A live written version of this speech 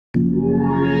We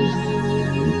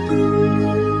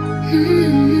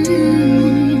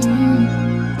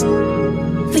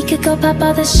could go pop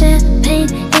all the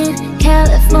champagne in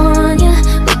California.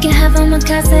 We could have a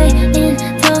omakase in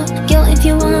Tokyo if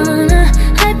you wanna.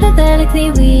 Hypothetically,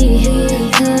 we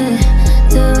could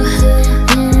do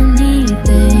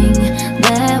anything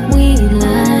that we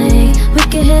like. We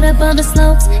could hit up all the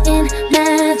slopes in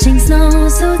matching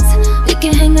snowsuits. We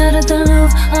could hang out at the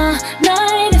Louvre all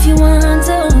night if you want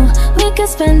to. We could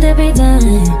spend every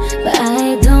dime, but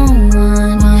I don't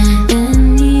want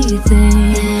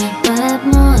anything but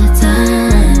more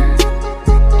time.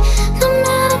 No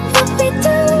matter what we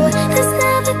do, there's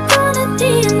never gonna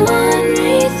be an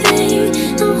ordinary thing.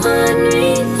 No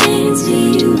ordinary things for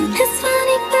you. It's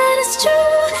funny but it's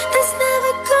true. There's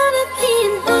never gonna be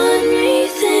an ordinary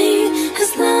thing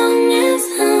as long as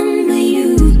I'm with you.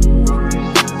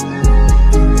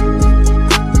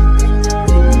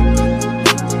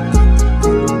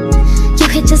 You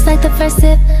hit just like the first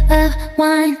sip of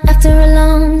wine after a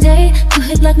long day. You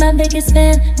hit like my biggest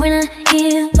fan when I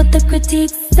hear what the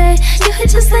critiques say. You hit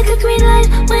just like a green light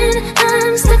when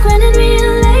I'm stuck running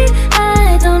real late.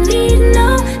 I don't need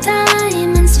no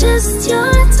diamonds, just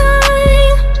your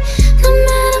time. No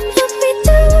matter what we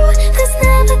do, there's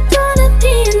never gonna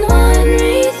be an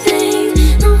ordinary thing.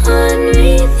 No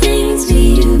ordinary things for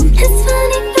you. It's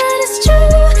funny but it's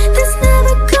true. There's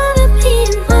never gonna be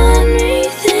an ordinary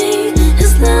thing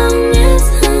as long as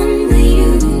I'm with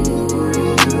you.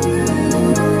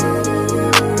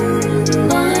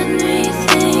 Ordinary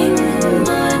thing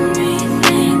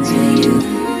for you.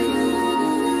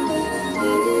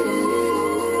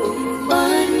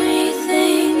 Ordinary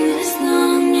thing as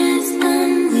long as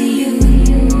I'm with you.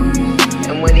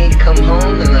 And when he'd come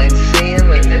home and I'd see him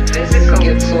and the physical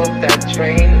gets off that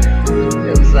train,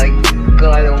 it was like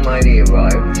God Almighty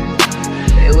arrived.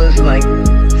 It was like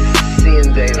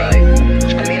seeing daylight.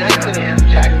 I mean, I could have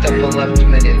packed up and left a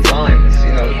million times.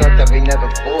 You know, it's not that we never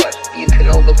fought. You can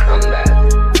overcome that.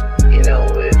 You know,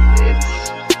 it's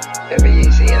very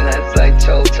easy. And as I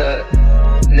told her,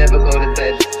 never go to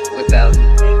bed without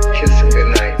kissing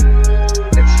goodnight.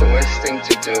 It's the worst thing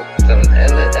to do. Don't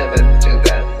ever do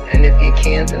that. And if you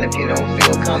can't, and if you don't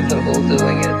feel comfortable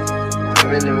doing it,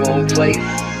 you're in the wrong place.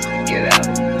 Get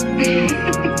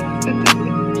out.